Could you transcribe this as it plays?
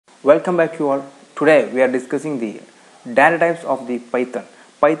Welcome back you all. Today we are discussing the data types of the Python.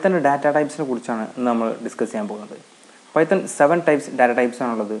 Python data types കുറിച്ചാണ് നമ്മൾ discuss ചെയ്യാൻ പോകുന്നത്. Python 7 types data types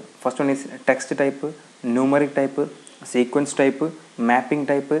ആണുള്ളത്. First one is text type, numeric type, sequence type, mapping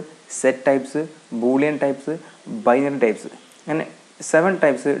type, set types, boolean types, binary types. അങ്ങനെ 7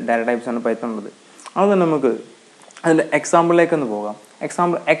 types data types ആണ് Python ഉള്ളത്. അത് നമുക്ക് അതിന്റെ എക്സാമ്പിളിലേക്ക് ഒന്ന് പോകാം.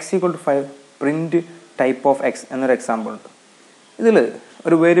 Example x equal to 5 print type of x എന്നൊരു എക്സാമ്പിൾ ഉണ്ട്. ഇതിൽ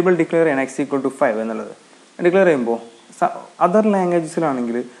ഒരു വേരിയബിൾ ഡിക്ലെയർ ചെയ്യണം x equal to 5 എന്നുള്ളത്. ഡിക്ലെയർ ചെയ്യുമ്പോൾ അതർ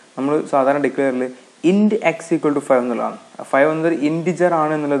ലാംഗ്വേജസിലാണെങ്കിൽ നമ്മൾ സാധാരണ ഡിക്ലെയറിൽ ഇൻറ്റ് x equal to 5 എന്നുള്ളതാണ്. 5 എന്നൊരു ഇൻറ്റിജർ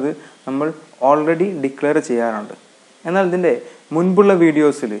ആണ് എന്നുള്ളത് നമ്മൾ ഓൾറെഡി ഡിക്ലെയർ ചെയ്യാറുണ്ട്. എന്നാൽ ഇതിൻ്റെ മുൻപുള്ള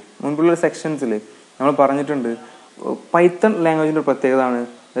വീഡിയോസിൽ മുൻപുള്ള സെക്ഷൻസിൽ നമ്മൾ പറഞ്ഞിട്ടുണ്ട് പൈത്തൺ ലാംഗ്വേജിൻ്റെ പ്രത്യേകത ആണ്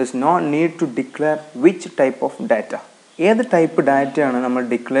there is no need to declare which type of data. ഏത് ടൈപ്പ് ഡാറ്റയാണ് നമ്മൾ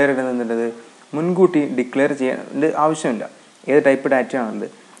ഡിക്ലെയർ ചെയ്യുന്നത് മുൻകൂട്ടി ഡിക്ലെയർ ചെയ്യേണ്ട ആവശ്യമില്ല. ഏത് ടൈപ്പ് ഡാറ്റയാണുള്ളത്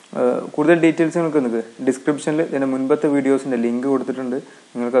കൂടുതൽ ഡീറ്റെയിൽസ് നിങ്ങൾക്ക് ഡിസ്ക്രിപ്ഷനിൽ ഇതിൻ്റെ മുൻപത്തെ വീഡിയോസിൻ്റെ ലിങ്ക് കൊടുത്തിട്ടുണ്ട്.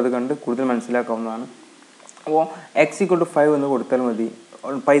 നിങ്ങൾക്കത് കണ്ട് കൂടുതൽ മനസ്സിലാക്കാവുന്നതാണ്. അപ്പോൾ x equal to 5 എന്ന് കൊടുത്താൽ മതി.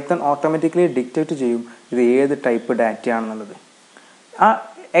 പൈത്തൺ ഓട്ടോമാറ്റിക്കലി ഡിക്റ്റേറ്റ് ചെയ്യും ഇത് ഏത് ടൈപ്പ് ഡാറ്റയാണെന്നുള്ളത്. ആ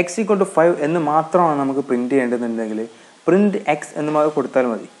x equal to 5 എന്ന് മാത്രമാണ് നമുക്ക് പ്രിൻറ്റ് ചെയ്യേണ്ടതെന്നുണ്ടെങ്കിൽ പ്രിൻറ്റ് എക്സ് എന്ന് മാത്രം കൊടുത്താൽ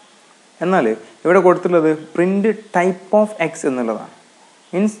മതി. എന്നാൽ ഇവിടെ കൊടുത്തിട്ടുള്ളത് പ്രിൻറ്റ് ടൈപ്പ് ഓഫ് എക്സ് എന്നുള്ളതാണ്.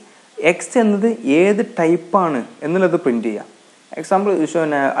 മീൻസ് എക്സ് എന്നത് ഏത് ടൈപ്പാണ് എന്നുള്ളത് പ്രിൻറ്റ് ചെയ്യുക. എക്സാമ്പിൾ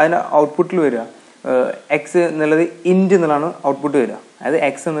അതിൻ്റെ ഔട്ട്പുട്ടിൽ വരിക എക്സ് എന്നുള്ളത് ഇൻറ്റ് എന്നുള്ളതാണ് ഔട്ട്പുട്ട് വരിക. അതായത്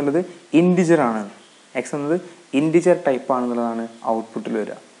എക്സ് എന്നുള്ളത് ഇൻറ്റിജർ ആണ്, എക്സ് എന്നത് ഇൻറ്റിജർ ടൈപ്പ് ആണെന്നുള്ളതാണ് ഔട്ട്പുട്ടിൽ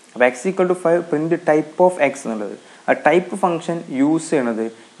വരിക. അപ്പോൾ x equal to 5 print type of X എന്നുള്ളത് ആ ടൈപ്പ് ഫംഗ്ഷൻ യൂസ് ചെയ്യണത്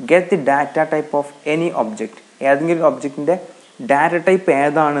get the data type of any object. ഏതെങ്കിലും ഒബ്ജക്റ്റിൻ്റെ ഡാറ്റ ടൈപ്പ്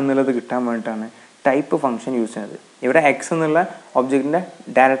ഏതാണെന്നുള്ളത് കിട്ടാൻ വേണ്ടിയിട്ടാണ് ടൈപ്പ് ഫംഗ്ഷൻ യൂസ് ചെയ്യുന്നത്. ഇവിടെ എക്സ് എന്നുള്ള ഒബ്ജക്റ്റിൻ്റെ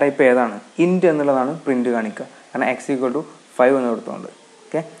ഡാറ്റ ടൈപ്പ് ഏതാണ് ഇൻറ്റ് എന്നുള്ളതാണ് പ്രിൻറ്റ് കാണിക്കുക. കാരണം x equal to 5 എന്ന് കൊടുത്തുകൊണ്ട്.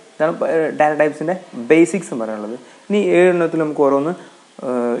 ഓക്കെ, ഇതാണ് ഡാറ്റ ടൈപ്സിൻ്റെ ബേസിക്സ് പറയാനുള്ളത്. ഇനി 7 എണ്ണത്തിൽ നമുക്ക് ഓരോന്ന്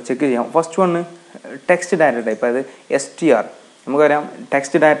ചെക്ക് ചെയ്യാം. First one text data type, അതായത് STR. നമുക്കറിയാം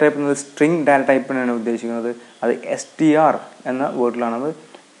ടെക്സ്റ്റ് ഡാറ്റ ടൈപ്പ് എന്നത് സ്ട്രിങ് ഡാറ്റ ടൈപ്പിനാണ് ഉദ്ദേശിക്കുന്നത്. അത് STR എന്ന വേർഡിലാണ് നമ്മൾ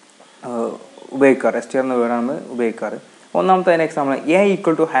ഉപയോഗിക്കാറ്. STR എന്ന വേർഡാണ് നമ്മൾ ഉപയോഗിക്കാറ്. ഒന്നാമത്തെ അതിന് example a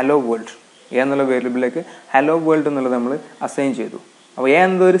equal to hello world. a എന്നുള്ള വേരിയബിളിലേക്ക് ഹലോ വേൾഡ് എന്നുള്ളത് നമ്മൾ അസൈൻ ചെയ്തു. അപ്പോൾ a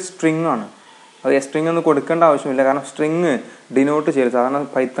എന്നതൊരു സ്ട്രിങ് ആണ്. അത് സ്ട്രിങ് ഒന്നും കൊടുക്കേണ്ട ആവശ്യമില്ല, കാരണം സ്ട്രിങ് ഡിനോട്ട് ചെയ്ത് സാധാരണ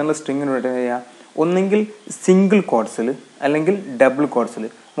പൈത്തണിൽ സ്ട്രിങ്ങിന് ചെയ്യുക ഒന്നെങ്കിൽ സിംഗിൾ കോഡ്സിൽ അല്ലെങ്കിൽ ഡബിൾ കോഡ്സിൽ.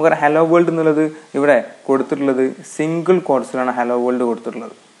 നമുക്കറിയാം ഹലോ വേൾഡ് എന്നുള്ളത് ഇവിടെ കൊടുത്തിട്ടുള്ളത് സിംഗിൾ കോഡ്സിലാണ് ഹലോ വേൾഡ്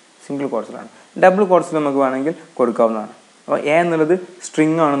കൊടുത്തിട്ടുള്ളത്, സിംഗിൾ കോഡ്സിലാണ്. ഡബിൾ കോഡ്സിൽ നമുക്ക് വേണമെങ്കിൽ കൊടുക്കാവുന്നതാണ്. അപ്പോൾ എ എന്നുള്ളത്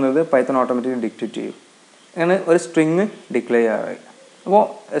സ്ട്രിങ് ആണെന്നുള്ളത് പൈത്തൺ ഓട്ടോമാറ്റിക്കലി ഡിക്റ്റേറ്റ് ചെയ്യും. അങ്ങനെ ഒരു സ്ട്രിങ് ഡിക്ലെയർ ചെയ്യാറ്. അപ്പോൾ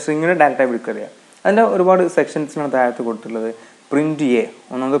സ്ട്രിങ്ങിൻ്റെ ഡാറ്റ ടൈപ്പ് ഡിക്ലെയർ ചെയ്യുക. അതിൻ്റെ ഒരുപാട് സെക്ഷൻസിനാണ് താഴത്ത് കൊടുത്തിട്ടുള്ളത്. പ്രിൻറ്റ് എ,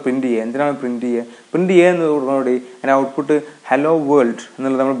 ഒന്നാമത് പ്രിൻറ്റ് എ. എന്തിനാണ് പ്രിൻറ്റ് എ? പ്രിൻറ്റ് എ എന്നതോടുകൂടി അതിൻ്റെ ഔട്ട്പുട്ട് ഹലോ വേൾഡ്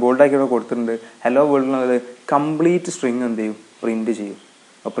എന്നുള്ളത് നമ്മൾ ബോൾഡാക്കി ഇവിടെ കൊടുത്തിട്ടുണ്ട്. ഹലോ വേൾഡ് എന്നുള്ളത് കംപ്ലീറ്റ് സ്ട്രിങ് എന്ത് ചെയ്യും? പ്രിൻറ്റ് ചെയ്യും.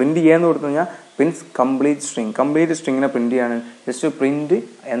 അപ്പോൾ പ്രിൻറ്റ് എ എന്ന് കൊടുത്തു കഴിഞ്ഞാൽ Prince complete string, complete സ്ട്രിങ്ങിനെ print ചെയ്യാണ്. ജസ്റ്റ് പ്രിൻറ്റ്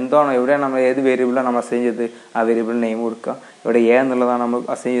എന്താണോ എവിടെയാണ് നമ്മൾ ഏത് വേരിയബിളാണ് നമ്മൾ അസൈൻ ചെയ്ത് ആ വേരിയബിൾ നെയിം കൊടുക്കുക. ഇവിടെ എ എന്നുള്ളതാണ് നമ്മൾ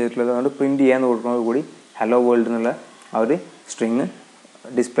അസൈൻ ചെയ്തിട്ടുള്ളത്. അതുകൊണ്ട് പ്രിൻറ്റ് എ എന്ന് കൊടുക്കുന്നത് കൂടി ഹലോ വേൾഡ് എന്നുള്ള ആ ഒരു സ്ട്രിങ്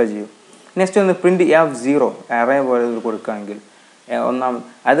ഡിസ്പ്ലേ ചെയ്യും. നെക്സ്റ്റ് ഒന്ന് പ്രിൻറ്റ് F0 അറേ പോലെ കൊടുക്കുകയാണെങ്കിൽ ഒന്നാമത്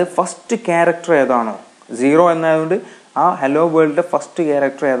അത് ഫസ്റ്റ് ക്യാരക്ടർ ഏതാണോ 0 എന്നതുകൊണ്ട് ആ ഹലോ വേൾഡിൻ്റെ ഫസ്റ്റ്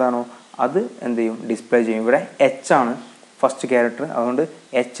ക്യാരക്ടർ ഏതാണോ അത് എന്ത് ചെയ്യും? ഡിസ്പ്ലേ ചെയ്യും. ഇവിടെ H ആണ് ഫസ്റ്റ് ക്യാരക്ടർ, അതുകൊണ്ട്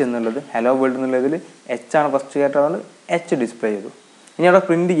H എന്നുള്ളത് ഹലോ വേൾഡ് എന്നുള്ളതിൽ H ആണ് ഫസ്റ്റ് ക്യാരക്ടർ, അതുകൊണ്ട് H ഡിസ്പ്ലേ ചെയ്തു. ഇനി അവിടെ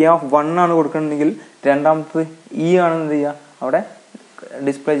പ്രിൻറ്റ് A1 ആണ് കൊടുക്കണമെങ്കിൽ രണ്ടാമത്തത് E ആണ് എന്ത് ചെയ്യുക? അവിടെ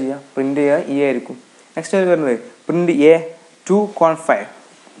ഡിസ്പ്ലേ ചെയ്യുക, പ്രിൻറ്റ് ചെയ്യുക E ആയിരിക്കും. നെക്സ്റ്റ് വരുന്നത് പ്രിൻറ്റ് A2:5.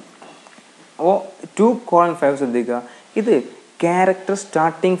 അപ്പോൾ 2:5 ശ്രദ്ധിക്കുക, ഇത് character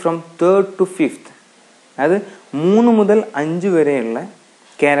starting from 3rd to 5th, അതായത് 3 മുതൽ 5 വരെയുള്ള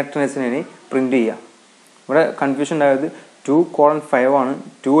ക്യാരക്ടേഴ്സിനെ പ്രിൻറ്റ് ചെയ്യുക. ഇവിടെ കൺഫ്യൂഷൻ ഉണ്ടായത് 2:5 ആണ്.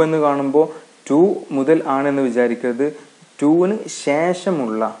 2 എന്ന് കാണുമ്പോൾ 2 മുതൽ ആണെന്ന് വിചാരിക്കരുത്. 2ന്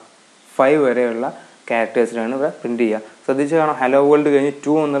ശേഷമുള്ള 5 വരെയുള്ള ക്യാരക്ടേഴ്സിനാണ് ഇവിടെ പ്രിൻറ്റ് ചെയ്യുക. ശ്രദ്ധിച്ച് കാണാം, ഹലോ വേൾഡ് കഴിഞ്ഞ്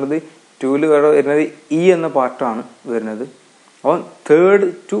 2 എന്നുള്ളത് 2ൽ വരുന്നത് E എന്ന പാർട്ടാണ് വരുന്നത്. അപ്പോൾ 3rd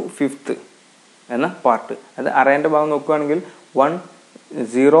to 5th എന്ന പാർട്ട്, അത് അറേൻ്റെ ഭാഗം നോക്കുകയാണെങ്കിൽ 1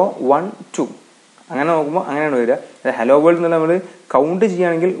 0 1 2 അങ്ങനെ നോക്കുമ്പോൾ അങ്ങനെയാണ് വരിക. ഹലോ വേൾഡ് എന്നുള്ള നമ്മൾ കൗണ്ട്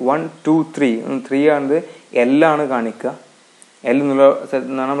ചെയ്യുകയാണെങ്കിൽ 1 2 3 ആണത് L ആണ് കാണിക്കുക. L എന്നുള്ള സ്ഥലത്ത്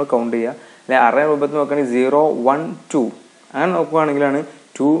നിന്നാണ് നമ്മൾ കൗണ്ട് ചെയ്യുക. അല്ലെങ്കിൽ അറേ രൂപത്തിൽ നോക്കുകയാണെങ്കിൽ 0 1 2 അങ്ങനെ നോക്കുകയാണെങ്കിലാണ്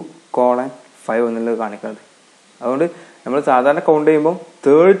 2:5 എന്നുള്ളത് കാണിക്കുന്നത്. അതുകൊണ്ട് നമ്മൾ സാധാരണ കൗണ്ട് ചെയ്യുമ്പോൾ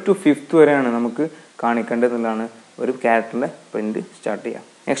 3rd to 5th വരെയാണ് നമുക്ക് കാണിക്കേണ്ടത് എന്നുള്ളതാണ് ഒരു ക്യാരക്ടറിൻ്റെ പ്രിൻറ്റ് സ്റ്റാർട്ട് ചെയ്യുക.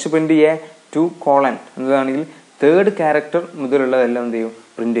 Next print A2: എന്നതാണെങ്കിൽ 3rd character മുതലുള്ളതെല്ലാം എന്ത് ചെയ്യും?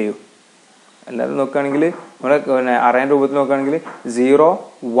 പ്രിൻറ്റ് ചെയ്യും. അല്ലാതെ നോക്കുകയാണെങ്കിൽ നമ്മൾ അറിയാൻ രൂപത്തിൽ നോക്കുകയാണെങ്കിൽ 0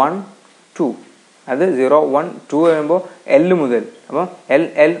 1 2 അത് 0 1 2 വരുമ്പോൾ L മുതൽ അപ്പോൾ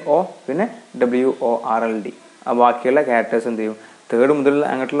LLO പിന്നെ WORLD ആ ബാക്കിയുള്ള ക്യാരക്ടേഴ്സ് എന്ത് ചെയ്യും തേർഡ് മുതൽ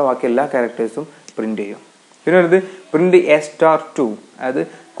അങ്ങോട്ടുള്ള ബാക്കി എല്ലാ ക്യാരക്ടേഴ്സും പ്രിന്റ് ചെയ്യും പിന്നെ അടുത്ത് പ്രിന്റ് A*2 അതായത്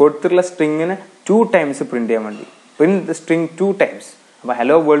കൊടുത്തിട്ടുള്ള സ്ട്രിങ്ങിനെ 2 ടൈംസ് പ്രിന്റ് ചെയ്യാൻ വേണ്ടി പ്രിന്റ് സ്ട്രിങ് 2 ടൈംസ് അപ്പോൾ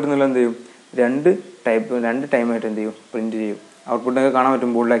ഹലോ വേൾഡ് എന്നുള്ള എന്ത് ചെയ്യും രണ്ട് ടൈമായിട്ട് എന്ത് ചെയ്യും പ്രിന്റ് ചെയ്യും ഔട്ട്പുട്ടൊക്കെ കാണാൻ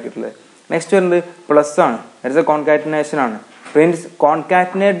പറ്റും ബോൾഡാക്കിയിട്ടുള്ളത് നെക്സ്റ്റ് വരുന്നത് പ്ലസ് ആണ് ദാറ്റ്സ് എ കോൺകാറ്റിനേഷൻ ആണ് prints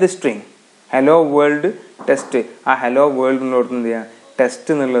concatenate the string hello world test ആ ഹലോ വേൾഡ് എന്നുള്ളത് എന്ത് ചെയ്യുക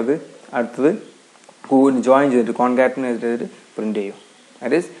ടെസ്റ്റ് എന്നുള്ളത് അടുത്തത് ജോയിൻ ചെയ്തിട്ട് കോൺകാറ്റിനേറ്റ് ചെയ്തിട്ട് പ്രിന്റ് ചെയ്യും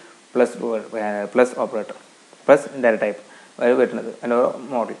that is plus operator plus data type വരുന്നത് അതിൻ്റെ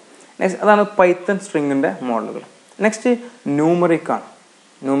മോഡൽ നെക്സ്റ്റ് അതാണ് പൈത്തൺ സ്ട്രിങ്ങിൻ്റെ മോഡലുകൾ നെക്സ്റ്റ് ന്യൂമറിക് ആണ്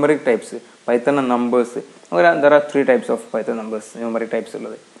numeric types Python numbers there are 3 types of Python numbers numeric types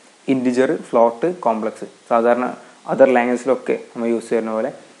ഉള്ളത് ഇൻറ്റിജർ ഫ്ലോട്ട് കോംപ്ലക്സ് സാധാരണ അതർ ലാംഗ്വേജിലൊക്കെ നമ്മൾ യൂസ് ചെയ്യുന്ന പോലെ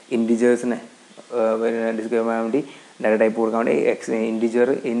ഇൻറ്റിജേഴ്സിനെ ഡിസ്ക്രൈബ് ചെയ്യാൻ വേണ്ടി ഡാറ്റ ടൈപ്പ് കൊടുക്കാൻ വേണ്ടി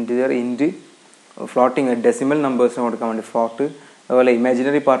ഇൻറ്റിജർ ഇൻറ്റ് ഫ്ലോട്ടിങ് ഡെസിമൽ നമ്പേഴ്സിന് കൊടുക്കാൻ വേണ്ടി ഫ്ലോട്ട് അതുപോലെ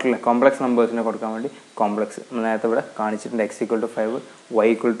ഇമാജിനറി പാർട്ടിലെ കോംപ്ലക്സ് നമ്പേഴ്സിനെ കൊടുക്കാൻ വേണ്ടി കോംപ്ലക്സ് നമ്മൾ നേരത്തെ ഇവിടെ കാണിച്ചിട്ടുണ്ട് x=5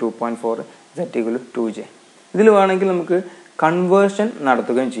 y=2.4 z=2j ഇതിൽ വേണമെങ്കിൽ നമുക്ക് കൺവേർഷൻ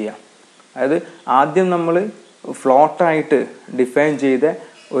നടത്തുകയും ചെയ്യാം അതായത് ആദ്യം നമ്മൾ ഫ്ലോട്ടായിട്ട് ഡിഫൈൻ ചെയ്ത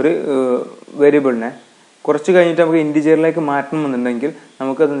ഒരു വേരിയബിളിനെ കുറച്ച് കഴിഞ്ഞിട്ട് നമുക്ക് ഇൻറ്റിജറിലേക്ക് മാറ്റണമെന്നുണ്ടെങ്കിൽ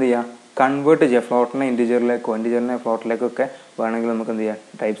നമുക്കത് എന്ത് ചെയ്യാം കൺവേർട്ട് ചെയ്യാം ഫ്ലോട്ടിനെ ഇൻറ്റിജറിലേക്കോ ഇൻറ്റിജറിനെ ഫ്ലോട്ടിലേക്കൊക്കെ വേണമെങ്കിൽ നമുക്ക് എന്ത് ചെയ്യാം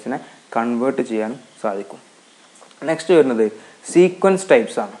ടൈപ്സിനെ കൺവേർട്ട് ചെയ്യാനും സാധിക്കും നെക്സ്റ്റ് വരുന്നത് സീക്വൻസ്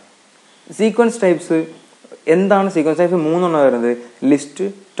ടൈപ്സ് ആണ് സീക്വൻസ് ടൈപ്സ് എന്താണ് സീക്വൻസ് ടൈപ്സ് 3 എണ്ണം വരുന്നത് ലിസ്റ്റ്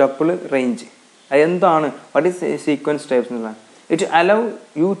ടപ്പിൾ റേഞ്ച് എന്താണ് വാട്ട് ഈസ് സീക്വൻസ് ടൈപ്സ് എന്നുള്ളതാണ് It allows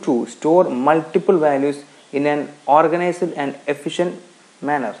you to store multiple values in an organized and efficient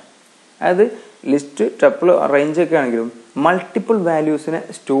manner. അതായത് ലിസ്റ്റ് ടപ്പിൾ റേഞ്ച് ഒക്കെ ആണെങ്കിലും മൾട്ടിപ്പിൾ വാല്യൂസിനെ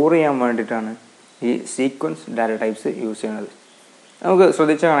സ്റ്റോർ ചെയ്യാൻ വേണ്ടിയിട്ടാണ് ഈ സീക്വൻസ് ഡാറ്റ ടൈപ്സ് യൂസ് ചെയ്യുന്നത് നമുക്ക്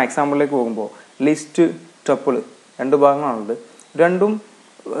ശ്രദ്ധിച്ചാൽ എക്സാമ്പിളിലേക്ക് പോകുമ്പോൾ ലിസ്റ്റ് ടപ്പിൾ 2 ഭാഗങ്ങളുണ്ട് രണ്ടും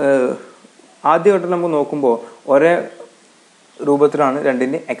ആദ്യമായിട്ട് നമുക്ക് നോക്കുമ്പോൾ ഒരേ രൂപത്തിലാണ്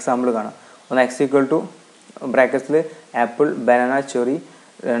രണ്ടിൻ്റെ എക്സാമ്പിൾ കാണാം ഒന്ന് x= ബ്രാക്കറ്റ്സിൽ ആപ്പിൾ ബനാന ചെറി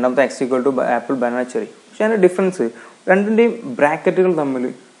രണ്ടാമത്തെ x= ആപ്പിൾ ബനാന ചെറി പക്ഷെ അതിൻ്റെ ഡിഫറൻസ് രണ്ടിൻ്റെയും ബ്രാക്കറ്റുകൾ തമ്മിൽ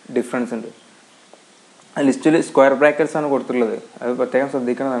ഡിഫറൻസ് ഉണ്ട് ലിസ്റ്റിൽ സ്ക്വയർ ബ്രാക്കറ്റ്സ് ആണ് കൊടുത്തിട്ടുള്ളത് അത് പ്രത്യേകം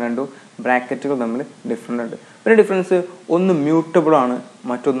ശ്രദ്ധിക്കണം രണ്ടും ബ്രാക്കറ്റുകൾ തമ്മിൽ ഡിഫറെൻ്റ് ഉണ്ട് പിന്നെ ഡിഫറൻസ് ഒന്ന് മ്യൂട്ടബിൾ ആണ്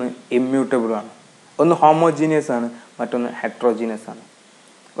മറ്റൊന്ന് ഇമ്മ്യൂട്ടബിൾ ആണ് ഒന്ന് ഹോമോജീനിയസ് ആണ് മറ്റൊന്ന് ഹെട്രോജീനിയസ് ആണ്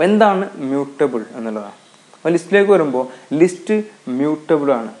എന്താണ് മ്യൂട്ടബിൾ എന്നുള്ളതാണ് അപ്പോൾ ലിസ്റ്റിലേക്ക് വരുമ്പോൾ ലിസ്റ്റ്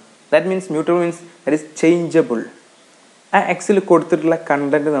മ്യൂട്ടബിൾ ആണ് that means mutable means that is changeable ആ എക്സിൽ കൊടുത്തിട്ടുള്ള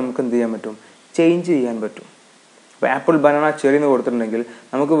കണ്ടന്റ് നമുക്ക് എന്ത് ചെയ്യാൻ പറ്റും ചേഞ്ച് ചെയ്യാൻ പറ്റും അപ്പോൾ ആപ്പിൾ ബനാന ചെറി എന്ന് കൊടുത്തിട്ടുണ്ടെങ്കിൽ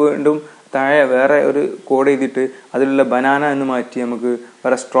നമുക്ക് വീണ്ടും താഴെ വേറെ ഒരു കോഡ് ചെയ്തിട്ട് അതിലുള്ള ബനാന എന്ന് മാറ്റി നമുക്ക്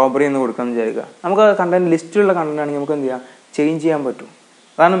വേറെ സ്ട്രോബെറി എന്ന് കൊടുക്കാമെന്ന് വിചാരിക്കുക നമുക്ക് ആ കണ്ടന്റ് ലിസ്റ്റിലുള്ള കണ്ടന്റ് ആണെങ്കിൽ നമുക്ക് എന്ത് ചെയ്യാം ചേഞ്ച് ചെയ്യാൻ പറ്റും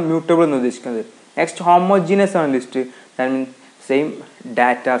അതാണ് മ്യൂട്ടബിൾ എന്ന് ഉദ്ദേശിക്കുന്നത് നെക്സ്റ്റ് ഹോമോജീനിയസ് ആണ് list that means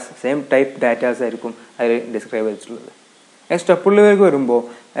same type datas ആയിരിക്കും അതിൽ ഡിസ്ക്രൈബ് ചെയ്തിട്ടുള്ളത് നെക്സ്റ്റ് ടപ്പിളിലേക്ക് വരുമ്പോൾ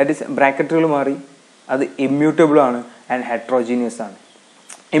ദാറ്റ് ഈസ് ബ്രാക്കറ്റുകൾ മാറി അത് ഇമ്മ്യൂട്ടബിൾ ആണ് ആൻഡ് ഹെട്രോജീനിയസ് ആണ്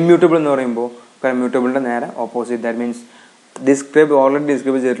ഇമ്മ്യൂട്ടബിൾ എന്ന് പറയുമ്പോൾ മ്യൂട്ടബിളിൻ്റെ നേരെ opposite that means already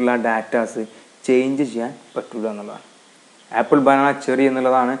describe ചെയ്തിട്ടുള്ള ഡാറ്റാസ് ചേഞ്ച് ചെയ്യാൻ പറ്റില്ല എന്നുള്ളതാണ് ആപ്പിൾ ബനാന ചെറി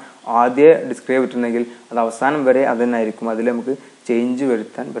എന്നുള്ളതാണ് ആദ്യം ഡിസ്ക്രൈബ് ചെയ്തിട്ടുണ്ടെങ്കിൽ അത് അവസാനം വരെ അത് തന്നെ ആയിരിക്കും അതിൽ നമുക്ക് ചേഞ്ച്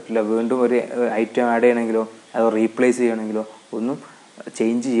വരുത്താൻ പറ്റില്ല വീണ്ടും ഒരു ഐറ്റം ആഡ് ചെയ്യണമെങ്കിലോ അത് റീപ്ലേസ് ചെയ്യണമെങ്കിലോ ഒന്നും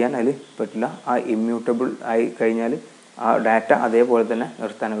ചേഞ്ച് ചെയ്യാൻ അതിൽ പറ്റില്ല ആ ഇമ്മ്യൂട്ടബിൾ ആയി കഴിഞ്ഞാൽ ആ ഡാറ്റ അതേപോലെ തന്നെ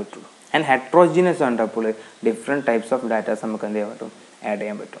നിർത്താനേ പറ്റുള്ളൂ ആൻഡ് ഹെട്രോജീനിയസ് ആണ് tuple different types of datas നമുക്ക് എന്ത് ചെയ്യാൻ പറ്റും ആഡ്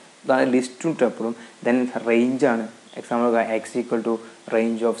ചെയ്യാൻ പറ്റും അതാണ് ലിസ്റ്റും ടപ്പിളും then റേഞ്ചാണ് example x=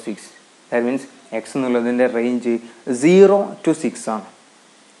 range of 6 that means X എന്നുള്ളതിൻ്റെ റേഞ്ച് 0 to 6 ആണ്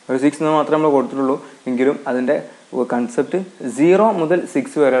ഒരു 6 എന്ന് മാത്രമേ നമ്മൾ കൊടുത്തിട്ടുള്ളൂ എങ്കിലും അതിൻ്റെ കൺസെപ്റ്റ് 0 മുതൽ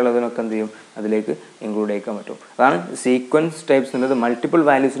 6 വരെയുള്ളതിനൊക്കെ എന്ത് ചെയ്യും അതിലേക്ക് ഇൻക്ലൂഡ് ചെയ്യാൻ പറ്റും അതാണ് സീക്വൻസ് ടൈപ്സ് എന്നുള്ളത് മൾട്ടിപ്പിൾ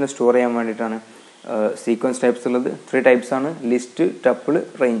വാല്യൂസിനെ സ്റ്റോർ ചെയ്യാൻ വേണ്ടിയിട്ടാണ് സീക്വൻസ് ടൈപ്സ് ഉള്ളത് 3 ടൈപ്സ് ആണ് ലിസ്റ്റ് ടപ്പിൾ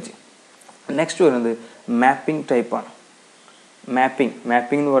റേഞ്ച് നെക്സ്റ്റ് വരുന്നത് മാപ്പിംഗ് ടൈപ്പാണ്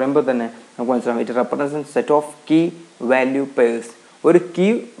മാപ്പിംഗ് എന്ന് പറയുമ്പോൾ തന്നെ നമുക്ക് മനസ്സിലാവും it represent set of key value pairs ഒരു കീ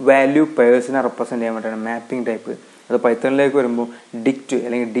വാല്യൂ പെയർസിനെ റെപ്രസെൻറ്റ് ചെയ്യാൻ വേണ്ടിയാണ് മാപ്പിംഗ് ടൈപ്പ് അത് പൈത്തണിലേക്ക് വരുമ്പോൾ ഡിക്റ്റ്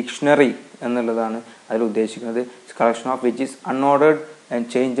അല്ലെങ്കിൽ ഡിക്ഷണറി എന്നുള്ളതാണ് അതിൽ ഉദ്ദേശിക്കുന്നത് collection of which is unordered and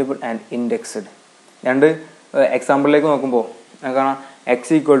changeable and indexed രണ്ട് എക്സാമ്പിളിലേക്ക് നോക്കുമ്പോൾ കാണാം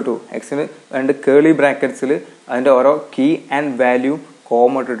x=, എക്സിന് രണ്ട് കേളി ബ്രാക്കറ്റ്സിൽ അതിൻ്റെ ഓരോ കീ ആൻഡ് വാല്യൂ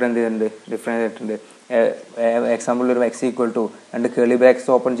കോമ ഇട്ടിട്ട് എന്ത് ചെയ്തിട്ടുണ്ട് ഡിഫറൻസ് ആയിട്ടുണ്ട്. എക്സാമ്പിൾ ഒരു എക്സ് ഈക്വൽ ടു രണ്ട് കേളി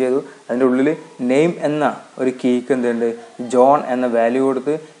ബ്രാക്കറ്റ്സ് ഓപ്പൺ ചെയ്തു, അതിൻ്റെ ഉള്ളിൽ നെയിം എന്ന ഒരു കീക്ക് എന്തുണ്ട് ജോൺ എന്ന വാല്യൂ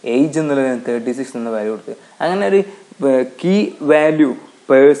കൊടുത്ത്, ഏജ് എന്നുള്ളതിന് 36 എന്ന വാല്യൂ കൊടുത്ത്. അങ്ങനെ ഒരു കീ വാല്യൂ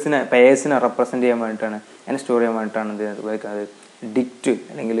പേഴ്സിനെ റെപ്രസെൻറ്റ് ചെയ്യാൻ വേണ്ടിയിട്ടാണ് അതിനെ സ്റ്റോർ ചെയ്യാൻ വേണ്ടിയിട്ടാണ് എന്ത് ഉപയോഗിക്കുന്നത് ഡിക്റ്റ്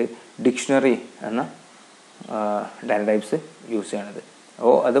അല്ലെങ്കിൽ ഡിക്ഷണറി എന്ന ഡാറ്റ ടൈപ്സ് യൂസ് ചെയ്യണത്.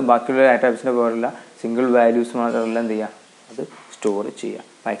 അപ്പോൾ അത് ബാക്കിയുള്ള ഡാറ്റ ടൈപ്സിൻ്റെ പോലുള്ള സിംഗിൾ വാല്യൂസ് മാത്രമല്ല എന്ത് ചെയ്യുക അത് സ്റ്റോർ ചെയ്യുക.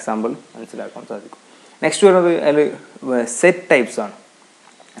 ഫോർ എക്സാമ്പിൾ മനസ്സിലാക്കാൻ സാധിക്കും. നെക്സ്റ്റ് വരുന്നത് അതിൽ സെറ്റ് ടൈപ്സ് ആണ്.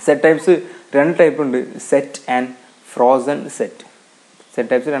 സെറ്റ് ടൈപ്സ് 2 ടൈപ്പ് ഉണ്ട്, set and frozen set. Set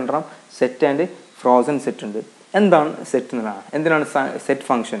types 2 set and frozen set ഉണ്ട്. എന്താണ് സെറ്റ് എന്നുള്ളതാണ്. എന്തിനാണ് സെറ്റ്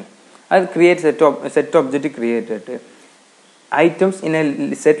ഫംഗ്ഷൻ? അത് create set object create items in a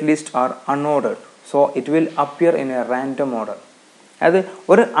set list are unordered, so it will appear in a random order. അത്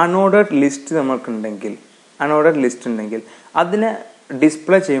ഒരു unordered list നമ്മൾക്കുണ്ടെങ്കിൽ അതിനെ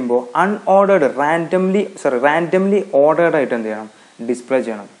display ചെയ്യുമ്പോൾ randomly ordered ആയിട്ട് എന്ത് ചെയ്യണം ഡിസ്പ്ലേ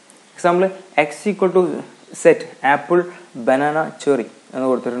ചെയ്യണം. Example X equal to set apple banana cherry എന്ന്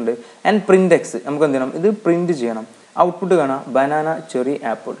കൊടുത്തിട്ടുണ്ട്. ആൻഡ് പ്രിന്റ് എക്സ് നമുക്ക് എന്ത് ചെയ്യണം ഇത് പ്രിന്റ് ചെയ്യണം. ഔട്ട്പുട്ട് കാണാം ബനാന ചെറി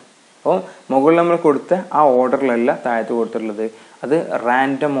ആപ്പിൾ. അപ്പോൾ മുകളിൽ നമ്മൾ കൊടുത്ത ആ ഓർഡറിലല്ല താഴത്ത് കൊടുത്തിട്ടുള്ളത്, അത്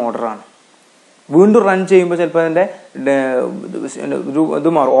റാൻഡം ഓർഡറാണ്. വീണ്ടും റൺ ചെയ്യുമ്പോൾ ചിലപ്പോൾ അതിൻ്റെ ഇത്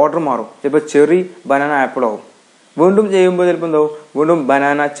മാറും, ഓർഡർ മാറും. ചിലപ്പോൾ ചെറി ബനാന ആപ്പിൾ ആവും. വീണ്ടും ചെയ്യുമ്പോൾ ചിലപ്പോൾ എന്താവും വീണ്ടും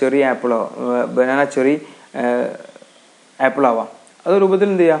ബനാന ചെറി ആപ്പിൾ ആവാം. അത് രൂപത്തിൽ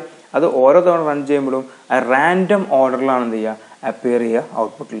എന്ത് ചെയ്യുക അത് ഓരോ തവണ റൺ ചെയ്യുമ്പോഴും ആ റാൻഡം ഓർഡറിലാണ് എന്ത് ചെയ്യുക അപ്പിയർ ചെയ്യുക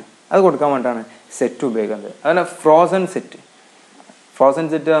ഔട്ട്പുട്ടിൽ. അത് കൊടുക്കാൻ വേണ്ടിയിട്ടാണ് സെറ്റ് ഉപയോഗിക്കുന്നത്. അതുപോലെ ഫ്രോസൺ സെറ്റ്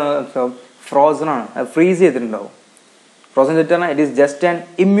ഫ്രോസൺ ആണ്, അത് ഫ്രീസ് ചെയ്തിട്ടുണ്ടാവും. ഫ്രോസൺ സെറ്റ് ആണ് it is just an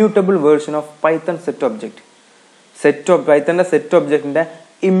immutable version of Python set object. പൈത്തണിന്റെ set ഒബ്ജക്റ്റിന്റെ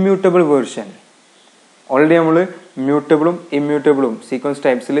ഇമ്മ്യൂട്ടബിൾ വേർഷൻ. ഓൾറെഡി നമ്മൾ മ്യൂട്ടബിളും ഇമ്മ്യൂട്ടബിളും സീക്വൻസ്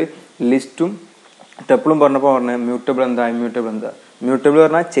ടൈപ്സിൽ ലിസ്റ്റും ടെപ്പിളും പറഞ്ഞപ്പോൾ മ്യൂട്ടബിൾ എന്താ ഇമ്മ്യൂട്ടബിൾ എന്താ. മ്യൂട്ടബിൾ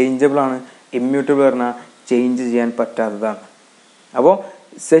പറഞ്ഞാൽ ചേഞ്ചബിൾ ആണ്, ഇമ്മ്യൂട്ടബിൾ പറഞ്ഞാൽ ചേഞ്ച് ചെയ്യാൻ പറ്റാത്തതാണ്. അപ്പോൾ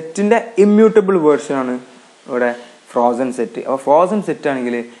സെറ്റിന്റെ ഇമ്മ്യൂട്ടബിൾ വേർഷനാണ് ഇവിടെ ഫ്രോസൺ സെറ്റ്. അപ്പോൾ ഫ്രോസൺ സെറ്റ്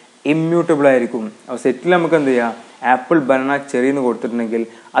ആണെങ്കിൽ ഇമ്മ്യൂട്ടബിൾ ആയിരിക്കും. അപ്പോൾ സെറ്റിൽ നമുക്ക് എന്ത് ചെയ്യാം ആപ്പിൾ ബനാന ചെറി എന്ന് കൊടുത്തിട്ടുണ്ടെങ്കിൽ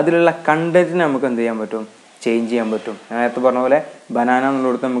അതിലുള്ള കണ്ടന്റിനെ നമുക്ക് എന്ത് ചെയ്യാൻ പറ്റും ചേഞ്ച് ചെയ്യാൻ പറ്റും. നേരത്തെ പറഞ്ഞ പോലെ ബനാന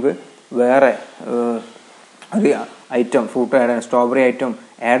എന്നുള്ളടത്ത് നമുക്ക് വേറെ ഒരു item fruit strawberry item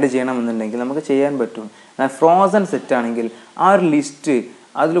add ചെയ്യണമെന്നുണ്ടെങ്കിൽ നമുക്ക് ചെയ്യാൻ പറ്റും. ഫ്രോസൺ സെറ്റ് ആണെങ്കിൽ ആ ഒരു ലിസ്റ്റ്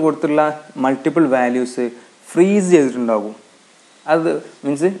അതിൽ കൊടുത്തിട്ടുള്ള മൾട്ടിപ്പിൾ വാല്യൂസ് ഫ്രീസ് ചെയ്തിട്ടുണ്ടാകും. അത്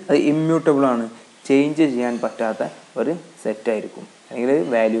മീൻസ് അത് ഇമ്മ്യൂട്ടബിൾ ആണ്, ചേഞ്ച് ചെയ്യാൻ പറ്റാത്ത ഒരു സെറ്റായിരിക്കും അല്ലെങ്കിൽ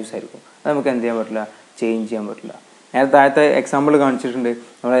വാല്യൂസ് ആയിരിക്കും. അത് നമുക്ക് എന്ത് ചെയ്യാൻ പറ്റില്ല ചേഞ്ച് ചെയ്യാൻ പറ്റില്ല. നേരത്തെ താഴത്തെ എക്സാമ്പിൾ കാണിച്ചിട്ടുണ്ട്.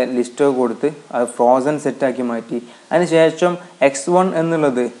 നമ്മളെ ലിസ്റ്റ് കൊടുത്ത് അത് ഫ്രോസൺ സെറ്റാക്കി മാറ്റി അതിനുശേഷം x1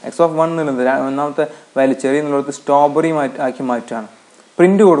 എന്നുള്ളത് ഒന്നാമത്തെ വാല്യൂ ചെറിയ എന്നുള്ളത് സ്ട്രോബെറി ആക്കി മാറ്റുകയാണ്.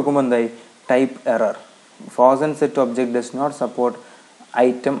 പ്രിന്റ് കൊടുക്കുമ്പോൾ എന്തായി type error. Frozen set object does not support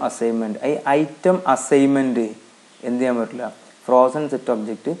item assignment. ഈ ഐറ്റം അസൈൻമെന്റ് എന്ത് ചെയ്യാൻ പറ്റില്ല ഫ്രോസൺ സെറ്റ്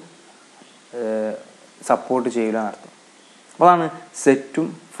ഒബ്ജക്റ്റ് സപ്പോർട്ട് ചെയ്യില്ല എന്നർത്ഥം. അപ്പോൾ അതാണ് സെറ്റും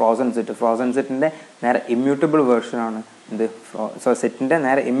ഫ്രോസൺ സെറ്റിൻ്റെ നേരെ ഇമ്മ്യൂട്ടബിൾ വേർഷനാണ് സെറ്റിൻ്റെ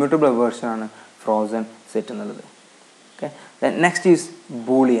നേരെ ഇമ്മ്യൂട്ടബിൾ വേർഷനാണ് ഫ്രോസൺ സെറ്റ് എന്നുള്ളത്. Okay, next is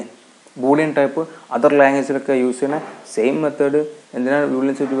Boolean type. Other ലാംഗ്വേജിലൊക്കെ use ചെയ്യുന്ന സെയിം മെത്തേഡ്. എന്തിനാണ്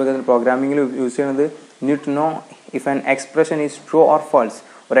ബൂളിയൻ സെറ്റ് ഉപയോഗിക്കുന്നത് പ്രോഗ്രാമിങ്ങിൽ യൂസ് ചെയ്യുന്നത്? Need to know if an expression is true or false.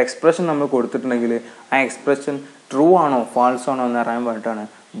 ഒരു എക്സ്പ്രഷൻ നമ്മൾ കൊടുത്തിട്ടുണ്ടെങ്കിൽ ആ എക്സ്പ്രഷൻ ട്രൂ ആണോ ഫാൾസ് ആണോ എന്ന് അറിയാൻ വേണ്ടിയിട്ടാണ്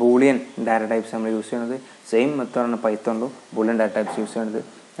ബൂളിയൻ ഡാറ്റ ടൈപ്സ് നമ്മൾ യൂസ് ചെയ്യുന്നത്. സെയിം മെത്തേഡാണ് പൈത്തണിലും ബൂളിയൻ ഡാറ്റ ടൈപ്സ് യൂസ് ചെയ്യുന്നത്.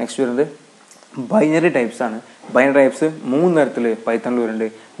 നെക്സ്റ്റ് വരുന്നത് ബൈനറി ടൈപ്സ് ആണ്. ബൈനറി ടൈപ്സ് 3 തരത്തിൽ പൈത്തണിൽ വരുന്നുണ്ട്.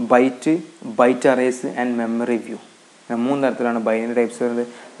 Byte arrays and memory view. 3 തരത്തിലാണ് ബൈനറി ടൈപ്സ് വരുന്നത്.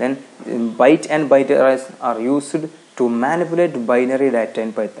 Then byte and byte arrays are used to manipulate binary data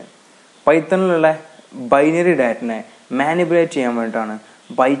in Python. പൈത്തണിലുള്ള binary ഡാറ്റനെ manipulate ചെയ്യാൻ വേണ്ടിയിട്ടാണ്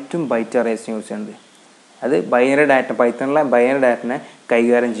ബൈറ്റും ബൈറ്റ് അറേസും യൂസ് ചെയ്യുന്നത്. അത് ബൈനറി ഡാറ്റ പൈത്തണിലെ ബൈനറി ഡാറ്റനെ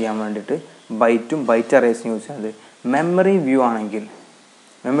കൈകാര്യം ചെയ്യാൻ വേണ്ടിയിട്ട് ബൈറ്റും ബൈറ്റ് അറേസും യൂസ് ചെയ്യുന്നത്. മെമ്മറി വ്യൂ ആണെങ്കിൽ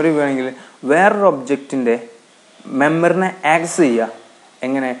വേറൊരു ഒബ്ജക്റ്റിൻ്റെ മെമ്മറിനെ ആക്സസ് ചെയ്യുക.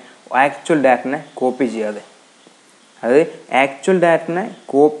 എങ്ങനെ? ആക്ച്വൽ ഡാറ്റനെ കോപ്പി ചെയ്യാതെ. അത് ആക്ച്വൽ ഡാറ്റനെ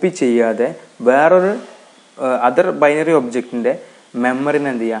കോപ്പി ചെയ്യാതെ വേറൊരു അതർ ബൈനറി ഒബ്ജക്റ്റിൻ്റെ മെമ്മറിനെ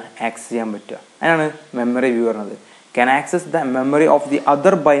എന്ത് ചെയ്യുക ആക്സസ് ചെയ്യാൻ പറ്റുക. അതിനാണ് മെമ്മറി വ്യൂ പറയുന്നത്. Can access the memory of the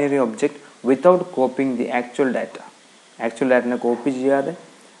other binary object without coping the actual data. Actual ഡാറ്റനെ copy ചെയ്യാതെ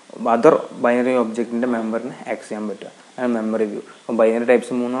അതർ ബൈനറി ഒബ്ജക്റ്റിൻ്റെ മെമ്മറിനെ ആക്സസ് ചെയ്യാൻ പറ്റുക. അതാണ് മെമ്മറി വ്യൂ. അപ്പോൾ binary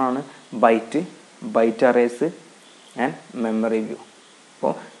types 3 byte arrays and memory view.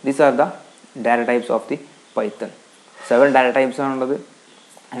 അപ്പോൾ these are the data types of the Python. 7 data types ആണുള്ളത്.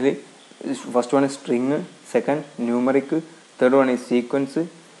 അതിൽ first one string, second numeric, third one is sequence,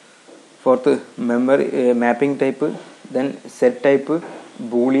 fourth memory mapping type, then set type,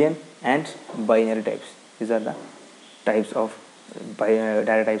 boolean and binary types. These are the types of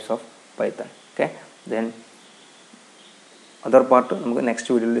data types of Python. Okay, then other part നമുക്ക് next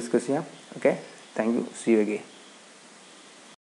video discuss ചെയ്യാം. Okay, thank you, see you again.